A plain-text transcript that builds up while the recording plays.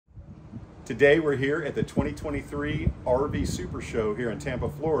Today we're here at the 2023 RV Supershow here in Tampa,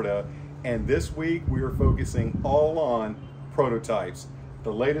 Florida, and this week we are focusing all on prototypes,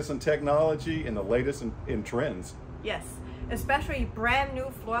 the latest in technology and the latest in trends. Yes, especially brand new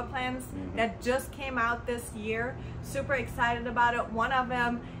floor plans that just came out this year. Super excited about it. One of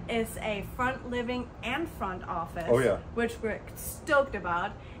them is a front living and front office, which we're stoked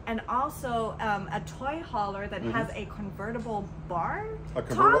about. And also a toy hauler that has a convertible barn.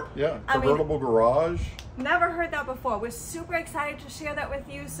 Convertible garage. Never heard that before. We're super excited to share that with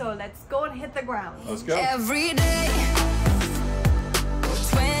you. So let's go and hit the ground. Let's go. Every day,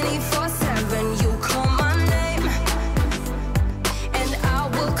 24/7, you call my name, and I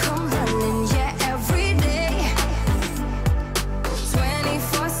will come running. Yeah, every day,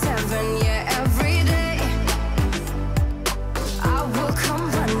 24/7. Yeah, every day, I will come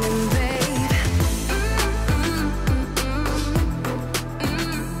running, babe.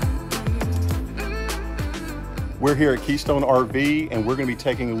 We're here at Keystone RV, and we're going to be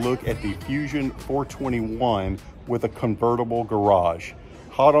taking a look at the Fusion 421 with a convertible garage.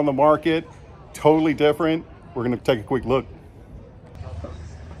 Hot on the market, totally different. We're going to take a quick look.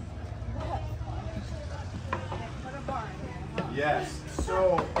 Yes,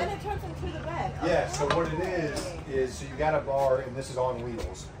 so And it turns into the bed. yeah, so what it is so you got a bar, and this is on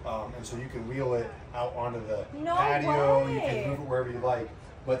wheels, and so you can wheel it out onto the patio. You can move it wherever you like.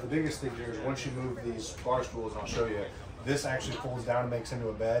 But the biggest thing here is once you move these bar stools, and I'll show you, this actually folds down and makes into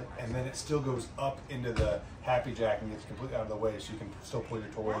a bed, and then it still goes up into the happy jack and gets completely out of the way, so you can still pull your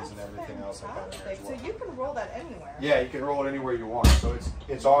toys and everything else like that in there as well. So you can roll that anywhere. Yeah, you can roll it anywhere you want. So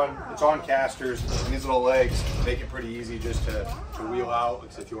it's on casters, and these little legs make it pretty easy just to wheel out,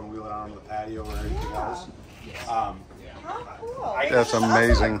 except if you want to wheel it out on the patio or anything else. How cool. That's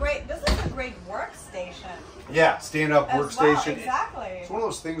amazing. This is a great workstation. Yeah, stand-up workstation. Well, exactly. It's one of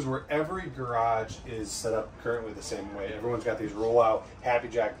those things where every garage is set up currently the same way. Everyone's got these roll-out happy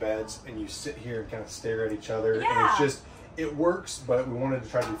jack beds, and you sit here and kind of stare at each other, and it's just, it works, but we wanted to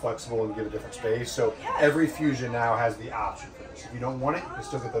try to be flexible and give a different space. So every Fusion now has the option for this. If you don't want it, you can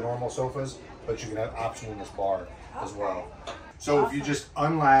still get the normal sofas, but you can have option in this bar as well. So if you just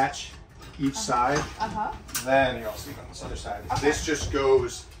unlatch each side, then here, I'll see on this other side. This just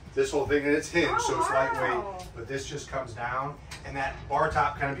goes, this whole thing, and it's hinged, so it's lightweight, but this just comes down, and that bar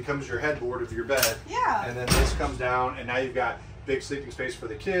top kind of becomes your headboard of your bed. Yeah. And then this comes down, and now you've got big sleeping space for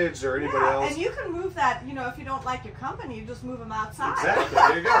the kids or anybody else. And you can move that, you know, if you don't like your company, you just move them outside. Exactly,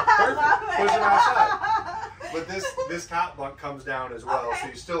 there you go. Perfect. Push them outside. But this top bunk comes down as well, so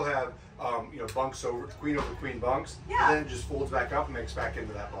you still have you know, bunks over queen bunks. Yeah. And then it just folds back up and makes back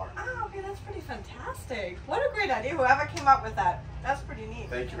into that bar. Oh, okay, that's pretty fantastic. What a great idea. Whoever came up with that. That's pretty neat.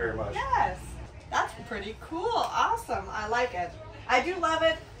 Thank you very much. Yes. That's pretty cool. Awesome. I like it. I do love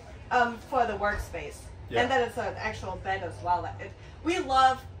it for the workspace. Yeah. And that it's an actual bed as well. We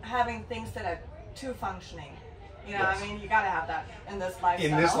love having things that are two functioning. You know, I mean, you got to have that in this lifestyle.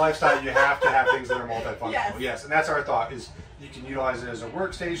 In this lifestyle, you have to have things that are multifunctional. Yes, and that's our thought, is you can utilize it as a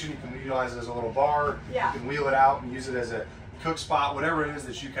workstation, you can utilize it as a little bar, you can wheel it out and use it as a cook spot, whatever it is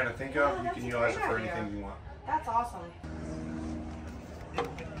that you kind of think of, you can utilize it for anything you want. That's awesome.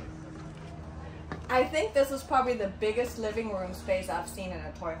 I think this is probably the biggest living room space I've seen in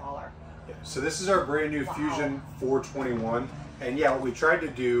a toy hauler. Yeah, so this is our brand new Fusion 421, and yeah, what we tried to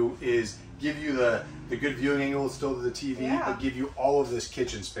do is give you the good viewing angle still to the TV, but give you all of this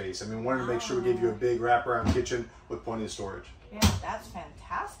kitchen space. I mean, we wanted to make sure we gave you a big wraparound kitchen with plenty of storage. Yeah, that's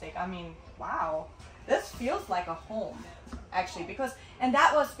fantastic. I mean, wow. This feels like a home, actually, because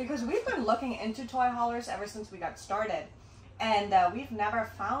we've been looking into toy haulers ever since we got started. And we've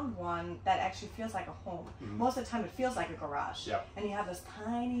never found one that actually feels like a home. Most of the time it feels like a garage. And you have this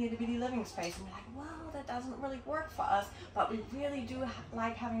tiny itty bitty living space, and you're like, well, that doesn't really work for us, but we really do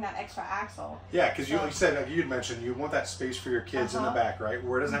like having that extra axle. Yeah, because you said, like you'd mentioned, you want that space for your kids in the back, right?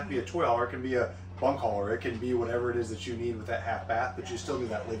 Where it doesn't have to be a toy hauler, it can be a bunk hauler, it can be whatever it is that you need with that half bath, but you still need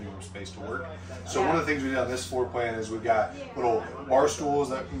that living room space to work. So one of the things we did on this floor plan is we've got little bar stools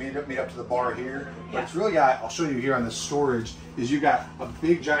that made up to the bar here, but it's really got, I'll show you here on the storage, is you've got a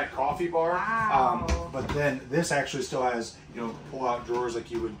big giant coffee bar, but then this actually still has, you know, pull out drawers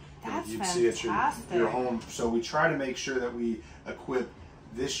like you'd see at your home. So we try to make sure that we equip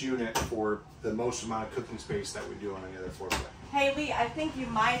this unit for the most amount of cooking space that we do on any other floor plan. Hey Lee, I think you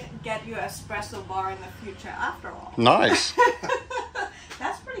might get your espresso bar in the future after all. Nice.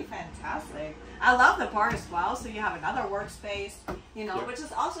 That's pretty fantastic. I love the bar as well, so you have another workspace. you know, which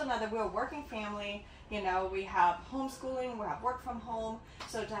is also another, we're a working family, you know, we have homeschooling, we have work from home,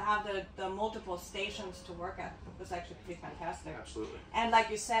 so to have the multiple stations to work at was actually pretty fantastic. Absolutely. And like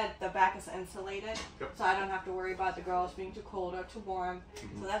you said, the back is insulated, so I don't have to worry about the girls being too cold or too warm,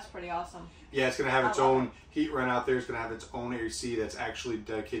 so that's pretty awesome. Yeah, it's going to have its own heat run out there. It's going to have its own AC that's actually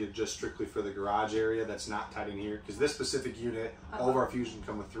dedicated just strictly for the garage area that's not tied in here. Because this specific unit, all of our Fusion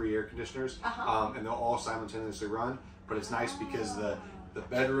come with 3 air conditioners, and they'll all simultaneously run. But it's nice because the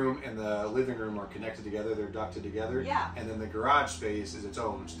bedroom and the living room are connected together, they're ducted together, and then the garage space is its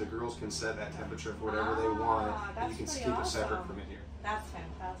own, so the girls can set that temperature for whatever they want, and you can keep it separate from in here. That's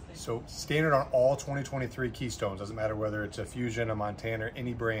fantastic. So standard on all 2023 Keystones, doesn't matter whether it's a Fusion, a Montana, or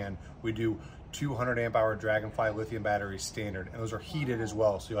any brand, we do 200 amp hour Dragonfly lithium batteries standard, and those are heated as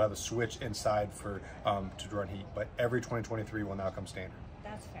well, so you'll have a switch inside for to run heat, but every 2023 will now come standard.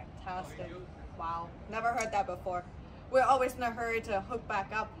 That's fantastic. Wow, never heard that before. We're always in a hurry to hook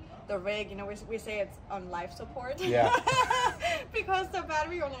back up the rig. You know, we say it's on life support. Yeah. Because the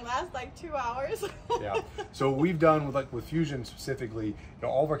battery only lasts like 2 hours. Yeah. So we've done with Fusion specifically, you know,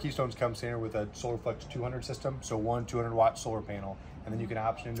 all of our Keystones come standard with a SolarFlex 200 system. So one 200-watt solar panel, and then you can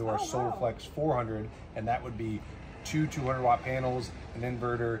option into our SolarFlex 400, and that would be 2 200-watt panels, an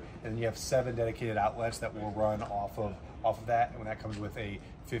inverter, and then you have 7 dedicated outlets that will run off of that. And when that comes with a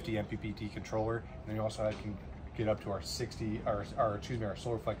 50 MPPT controller, and then you also can get up to our our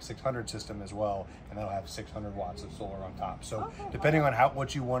SolarFlex 600 system as well, and that'll have 600 watts of solar on top. So depending on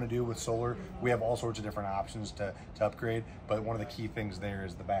what you want to do with solar, we have all sorts of different options to upgrade, but one of the key things there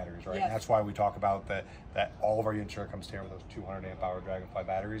is the batteries, right? Yes. And that's why we talk about that all of our units come standard with those 200 amp hour Dragonfly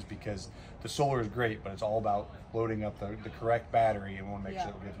batteries, because the solar is great, but it's all about loading up the correct battery, and we want to make sure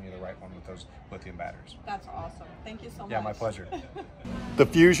that we're giving you the right one with those lithium batteries. That's awesome. Thank you so much. Yeah, my pleasure. The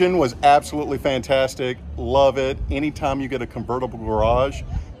Fusion was absolutely fantastic. Love it. Anytime you get a convertible garage,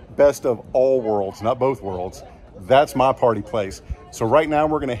 best of all worlds, not both worlds, that's my party place. So right now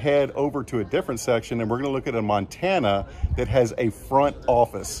we're going to head over to a different section, and we're going to look at a Montana that has a front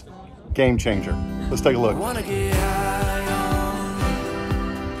office. Game changer. Let's take a look. Wanna get high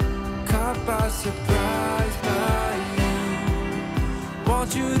on, caught by surprise by you.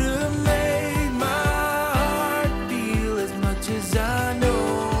 Want you to make my heart feel as much as I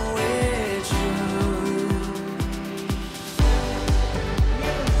know it should.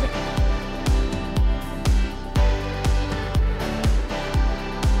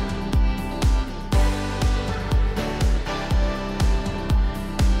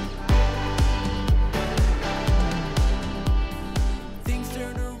 Things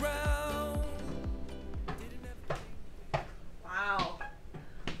turn around. Wow.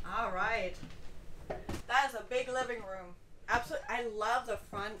 All right. That is a big living room. Absolutely. I love the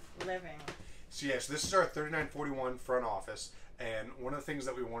front living. So yes, this is our 3941 front office, and one of the things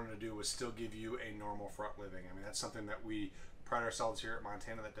that we wanted to do was still give you a normal front living. I mean, that's something that we pride ourselves here at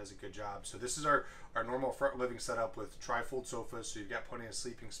Montana that does a good job. So this is our normal front living setup with tri-fold sofas, so you've got plenty of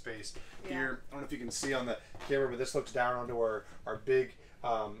sleeping space here. I don't know if you can see on the camera, but this looks down onto our big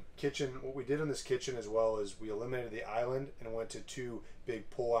kitchen. What we did in this kitchen as well is we eliminated the island and went to 2 big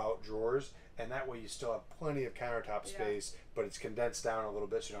pull-out drawers, and that way you still have plenty of countertop space, but it's condensed down a little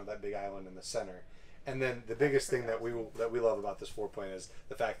bit, so you don't have that big island in the center. And then the biggest thing that we love about this floor plan is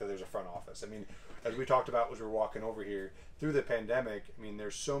the fact that there's a front office. I mean, as we talked about as we were walking over here, through the pandemic, I mean,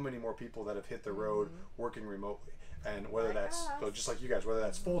 there's so many more people that have hit the road working remotely. And whether that's, so just like you guys, whether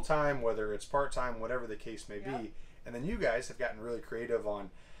that's full-time, whether it's part-time, whatever the case may be. And then you guys have gotten really creative on,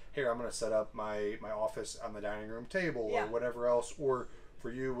 here, I'm going to set up my office on the dining room table or whatever else. Or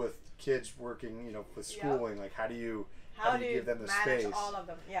for you with kids working, you know, with schooling, like how do you give them the manage space? all of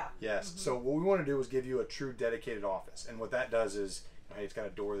them? Yeah. Yes. So what we want to do is give you a true dedicated office, and what that does is, hey, it's got a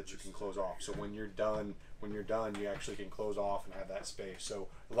door that you can close off. So when you're done, you actually can close off and have that space. So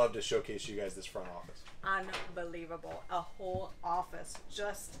I'd love to showcase you guys this front office. Unbelievable. A whole office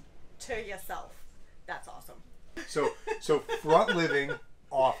just to yourself. That's awesome. So front living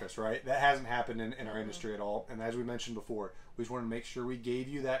office, right? That hasn't happened in our industry at all. And as we mentioned before, we just want to make sure we gave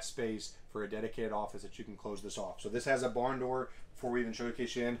you that space for a dedicated office that you can close this off. So this has a barn door. Before we even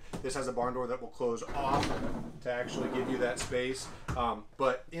showcase you in, this has a barn door that will close off to actually give you that space.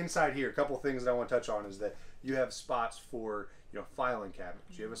 But inside here, a couple of things that I want to touch on is that you have spots for, you know, filing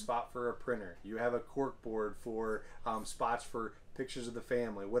cabinets. You have a spot for a printer. You have a cork board for spots for pictures of the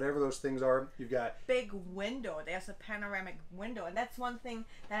family. Whatever those things are, you've got big window. There's a panoramic window, and that's one thing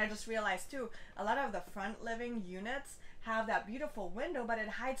that I just realized too. A lot of the front living units have that beautiful window, but it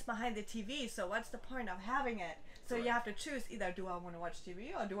hides behind the TV. So what's the point of having it? So you have to choose either, do I want to watch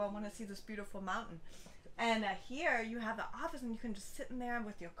TV or do I want to see this beautiful mountain? And here you have the office and you can just sit in there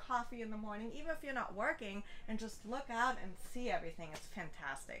with your coffee in the morning, even if you're not working, and just look out and see everything. It's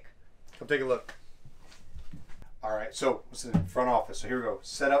fantastic. Come take a look. All right, so this is the front office. So here we go.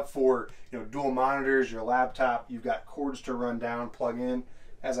 Set up for, you know, dual monitors, your laptop. You've got cords to run down, plug in.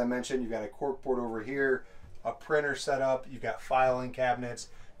 As I mentioned, you've got a corkboard over here, a printer set up. You've got filing cabinets.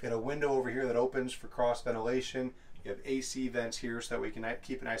 You've got a window over here that opens for cross ventilation. You have AC vents here so that we can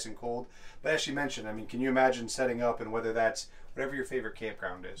keep it nice and cold. But as she mentioned, I mean, can you imagine setting up, and whether that's whatever your favorite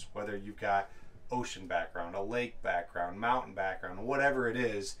campground is, whether you've got ocean background, a lake background, mountain background, whatever it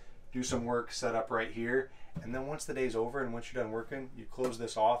is, do some work set up right here. And then once the day's over and once you're done working, you close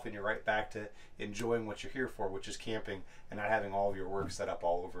this off and you're right back to enjoying what you're here for, which is camping, and not having all of your work set up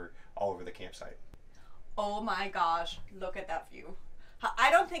all over the campsite. Oh my gosh, look at that view.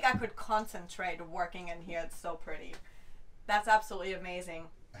 I don't think I could concentrate working in here. It's so pretty. That's absolutely amazing.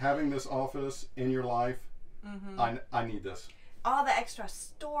 Having this office in your life, I need this. All the extra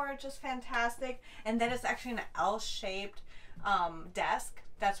storage is fantastic. And then it's actually an L-shaped desk.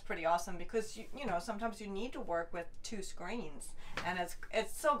 That's pretty awesome because you know, sometimes you need to work with 2 screens, and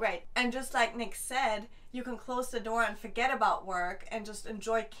it's so great. And just like Nick said, you can close the door and forget about work and just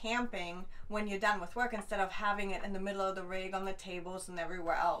enjoy camping when you're done with work, instead of having it in the middle of the rig on the tables and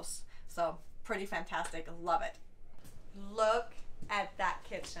everywhere else. So pretty fantastic. Love it. Look at that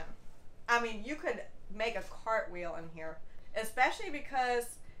kitchen. I mean, you could make a cartwheel in here, especially because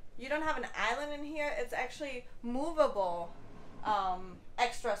you don't have an island in here. It's actually movable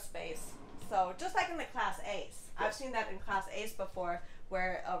extra space. So just like in the Class A's. I've seen that in Class A's before,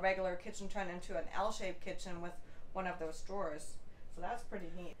 where a regular kitchen turned into an L-shaped kitchen with one of those drawers. So that's pretty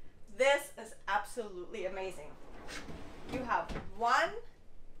neat. This is absolutely amazing. You have one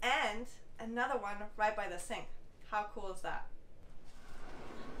and another one right by the sink. How cool is that?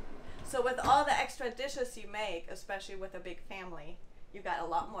 So with all the extra dishes you make, especially with a big family, you got a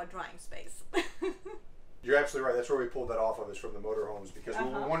lot more drying space. You're absolutely right. That's where we pulled that off of, is from the motorhomes, because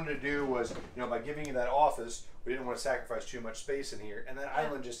what we wanted to do was, you know, by giving you that office, we didn't want to sacrifice too much space in here, and that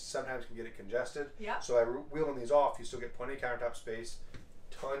island just sometimes can get it congested. Yeah. So by wheeling these off, you still get plenty of countertop space,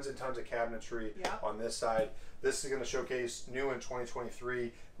 tons and tons of cabinetry on this side. This is going to showcase new in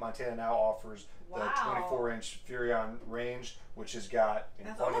 2023. Montana now offers the 24-inch Furrion range, which has got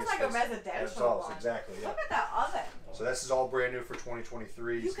that's almost like a residential one. Exactly. Yeah. Look at that oven. So this is all brand new for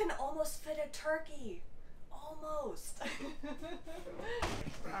 2023. You can almost fit a turkey. Almost.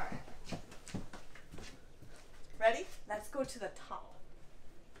 All right. Ready? Let's go to the top.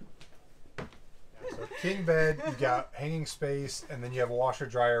 So king bed, you got hanging space, and then you have a washer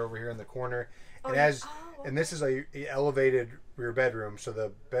dryer over here in the corner. And and this is a elevated rear bedroom, so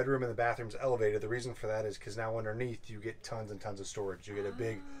the bedroom and the bathroom's elevated. The reason for that is because now underneath you get tons and tons of storage. You get a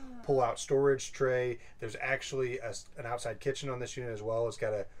big pull-out storage tray. There's actually an outside kitchen on this unit as well. It's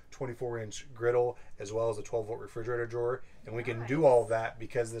got a 24-inch griddle as well as a 12-volt refrigerator drawer, and we can do all of that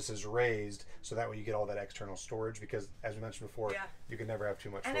because this is raised, so that way you get all that external storage, because as we mentioned before, you can never have too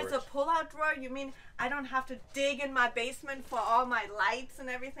much storage. And it's a pull-out drawer. You mean I don't have to dig in my basement for all my lights and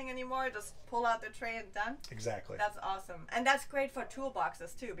everything anymore? Just pull out the tray and done? Exactly. That's awesome. And that's great for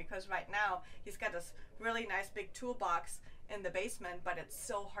toolboxes too, because right now he's got this really nice big toolbox in the basement, but it's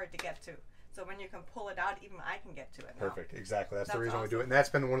so hard to get to. So when you can pull it out, even I can get to it now. Perfect. Exactly. That's the reason we do it. And that's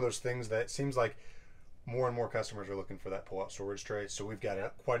been one of those things that seems like more and more customers are looking for that pull-out storage tray. So we've got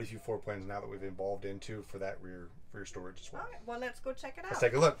quite a few floor plans now that we've evolved into for that rear storage as well. All right. Well, let's go check it out. Let's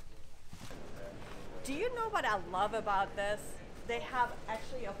take a look. Do you know what I love about this? They have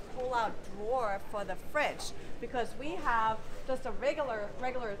actually a pull-out drawer for the fridge, because we have just a regular,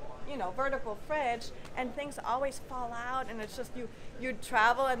 you know, vertical fridge, and things always fall out, and it's just you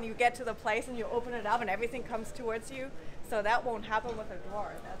travel and you get to the place and you open it up and everything comes towards you. So that won't happen with a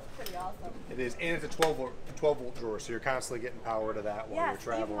drawer. That's pretty awesome. It is, and it's a 12-volt drawer, so you're constantly getting power to that while you're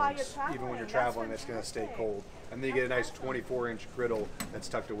traveling. Even when you're traveling, it's going to stay cold. And then you get a nice 24-inch griddle that's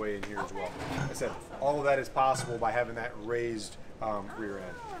tucked away in here as well. Like I said, all of that is possible by having that raised rear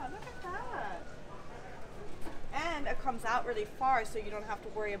end. Look at that. And it comes out really far, so you don't have to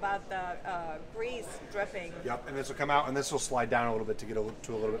worry about the grease dripping. Yep, and this will come out, and this will slide down a little bit to get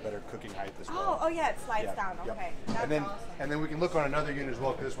to a little bit better cooking height as well. Oh yeah, it slides down. Okay, that's awesome. And then we can look on another unit as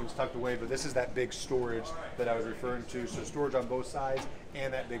well, because this one's tucked away, but this is that big storage that I was referring to. So storage on both sides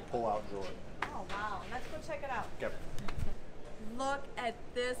and that big pull-out drawer. Oh wow, let's go check it out. Yep. Look at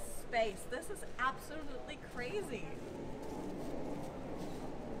this space. This is absolutely crazy.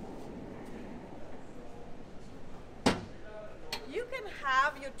 You can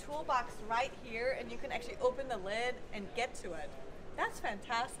have your toolbox right here and you can actually open the lid and get to it. That's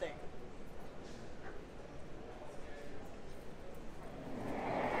fantastic.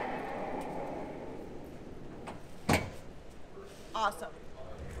 Awesome.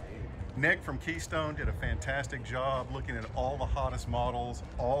 Nick from Keystone did a fantastic job looking at all the hottest models,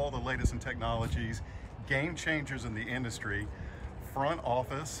 all the latest in technologies, game changers in the industry, front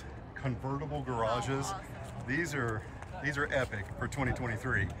office, convertible garages. Oh, awesome. These are epic for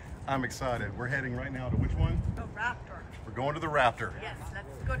 2023. I'm excited. We're heading right now to which one? The Raptor. We're going to the Raptor. Yes,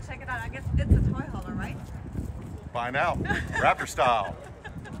 let's go check it out. I guess it's a toy hauler, right? Find out. Raptor style.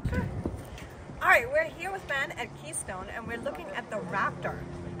 All right, we're here with Ben at Keystone and we're looking at the Raptor.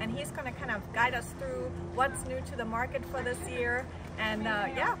 And he's going to kind of guide us through what's new to the market for this year and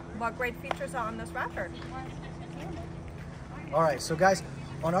yeah, what great features are on this Raptor. All right, so guys,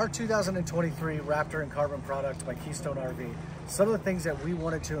 on our 2023 Raptor and Carbon product by Keystone RV, some of the things that we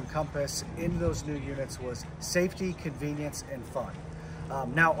wanted to encompass in those new units was safety, convenience, and fun.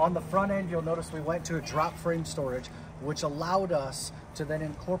 Now on the front end, you'll notice we went to a drop frame storage, which allowed us to then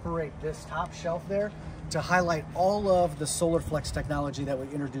incorporate this top shelf there to highlight all of the solar flex technology that we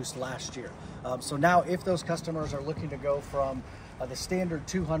introduced last year. So now if those customers are looking to go from the standard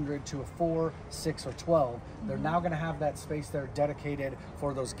 200 to a 4, 6, or 12, they're now going to have that space there dedicated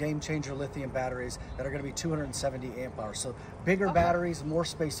for those game changer lithium batteries that are going to be 270 amp hours. So bigger batteries, more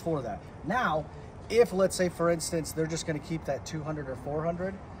space for that. Now, if let's say for instance, they're just going to keep that 200 or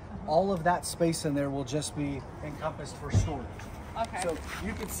 400, all of that space in there will just be encompassed for storage. Okay. So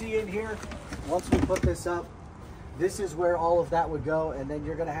you can see in here, once we put this up, this is where all of that would go, and then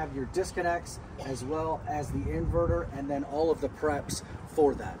you're going to have your disconnects as well as the inverter and then all of the preps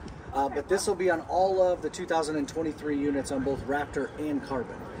for that. But this will be on all of the 2023 units on both Raptor and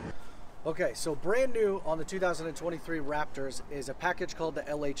Carbon. Okay, so brand new on the 2023 Raptors is a package called the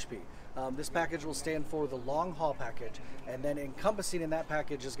LHP. This package will stand for the long haul package, and then encompassing in that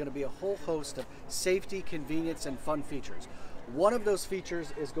package is going to be a whole host of safety, convenience, and fun features. One of those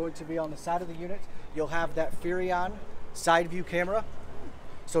features is going to be on the side of the unit. You'll have that Furion side view camera.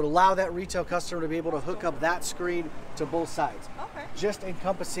 So to allow that retail customer to be able to hook up that screen to both sides. Okay. Just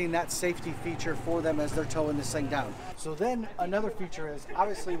encompassing that safety feature for them as they're towing this thing down. So then another feature is,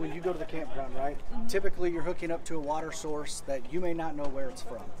 obviously when you go to the campground, right? Typically you're hooking up to a water source that you may not know where it's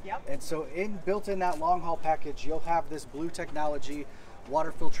from. Yep. And so built in that long haul package, you'll have this blue technology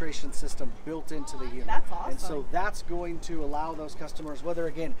water filtration system built into the unit. That's awesome. And so that's going to allow those customers, whether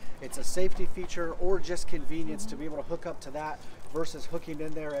again, it's a safety feature or just convenience, to be able to hook up to that versus hooking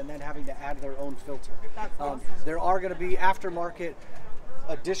in there and then having to add their own filter. That's awesome. There are going to be aftermarket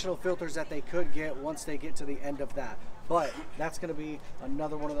additional filters that they could get once they get to the end of that. But that's going to be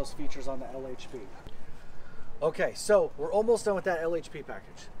another one of those features on the LHP. Okay, so we're almost done with that LHP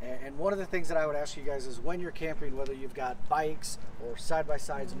package. And one of the things that I would ask you guys is, when you're camping, whether you've got bikes or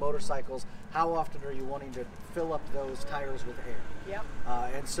side-by-sides, motorcycles, how often are you wanting to fill up those tires with air? Yep.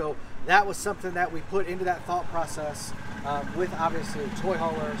 And so that was something that we put into that thought process with obviously toy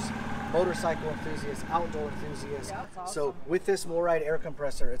haulers, motorcycle enthusiasts, outdoor enthusiasts. Yeah, that's awesome. So with this MORryde air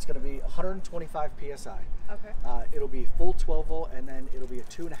compressor, it's going to be 125 PSI. Okay. It'll be full 12 volt, and then it'll be a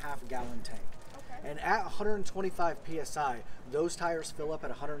 2.5 gallon tank. And at 125 PSI, those tires fill up at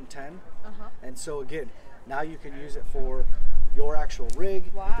 110. And so again, now you can use it for your actual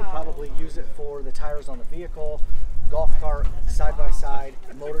rig. Wow. You could probably use it for the tires on the vehicle, golf cart, side-by-side,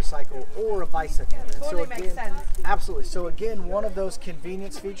 motorcycle, or a bicycle. And Totally so again, makes sense. Absolutely. So again, one of those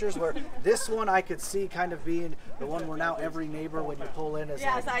convenience features where this one I could see kind of being the one where now every neighbor, when you pull in, is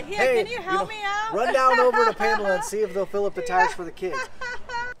Yes, like, I hear, hey, can you help me out? Run down over to Pamela and see if they'll fill up the tires for the kids.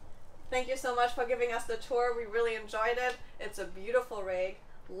 Thank you so much for giving us the tour. We really enjoyed it. It's a beautiful rig.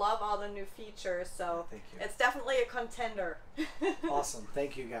 Love all the new features. So Thank you. It's definitely a contender. Awesome.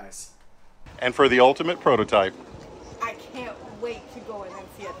 Thank you, guys. And for the ultimate prototype. I can't wait to go in and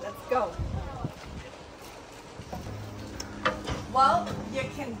see it. Let's go. Well, you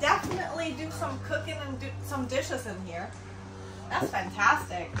can definitely do some cooking and do some dishes in here. That's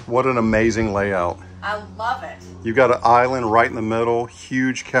fantastic. What an amazing layout. I love it. You've got an island right in the middle,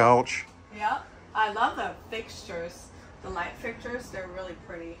 huge couch. Yeah, I love the fixtures. The light fixtures, they're really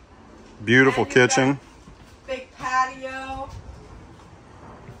pretty. Beautiful And you've kitchen. got big patio.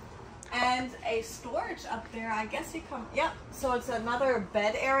 And a storage up there. I guess you come, yeah. So it's another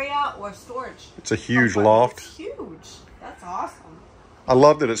bed area or storage. It's a huge compartment. loft. It's huge. That's awesome. I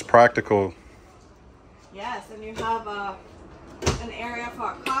love that it's practical. Yes, and you have an area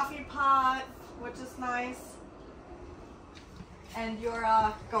for a coffee pot, which is nice. And your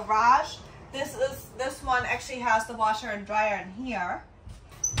garage. This one actually has the washer and dryer in here.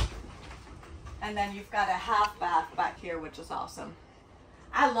 And then you've got a half bath back here, which is awesome.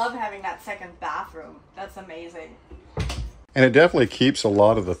 I love having that second bathroom. That's amazing. And it definitely keeps a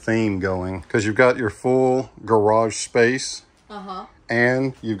lot of the theme going because you've got your full garage space.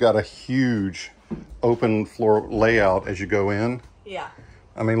 And you've got a huge open floor layout as you go in. Yeah.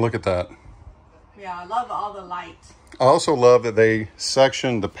 I mean, look at that. Yeah, I love all the light. I also love that they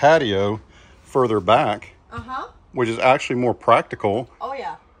sectioned the patio further back, which is actually more practical. Oh,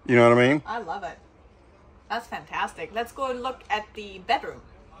 yeah. You know what I mean? I love it. That's fantastic. Let's go and look at the bedroom.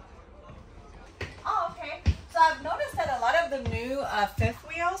 Oh, okay. So I've noticed that a lot of the new fifth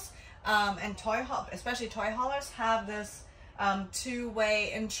wheels and especially toy haulers have this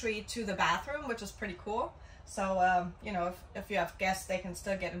two-way entry to the bathroom, which is pretty cool. So, you know, if you have guests, they can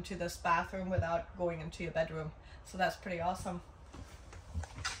still get into this bathroom without going into your bedroom. So that's pretty awesome.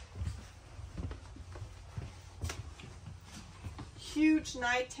 Huge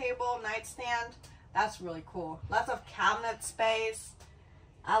night table, nightstand. That's really cool. Lots of cabinet space.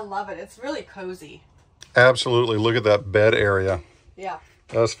 I love it. It's really cozy. Absolutely. Look at that bed area. Yeah.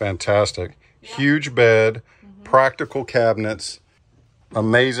 That's fantastic. Yeah. Huge bed, practical cabinets,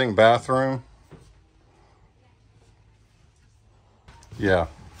 amazing bathroom. Yeah.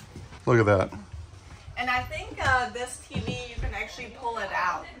 Look at that. And I think this TV, you can actually pull it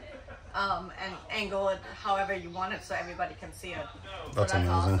out and angle it however you want it so everybody can see it. That's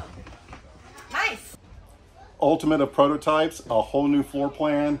amazing. Awesome. Nice. Ultimate of prototypes, a whole new floor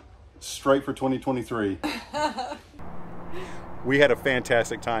plan, straight for 2023. We had a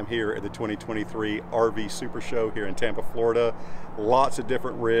fantastic time here at the 2023 RV Super Show here in Tampa, Florida. Lots of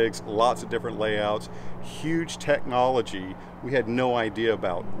different rigs, lots of different layouts, huge technology we had no idea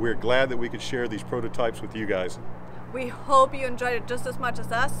about. We're glad that we could share these prototypes with you guys. We hope you enjoyed it just as much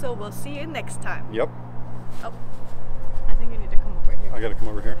as us, so we'll see you next time. Yep. Oh, I think you need to come over here. I gotta come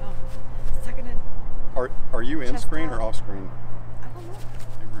over here. Oh. Suck it in. Are you in screen or off screen? I don't know.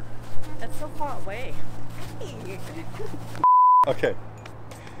 It's so far away. Hey. Okay.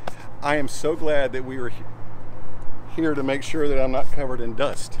 I am so glad that we were here to make sure that I'm not covered in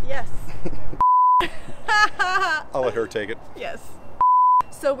dust. Yes. I'll let her take it. Yes.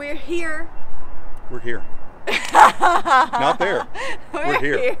 So we're here. We're here. Not there. We're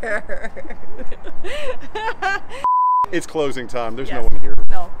here. It's closing time. There's no one here.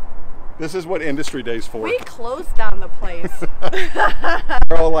 No. This is what industry day's for. We closed down the place.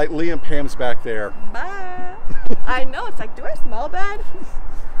 They're all like, Lee and Pam's back there. Bye. I know. It's like, do I smell bad?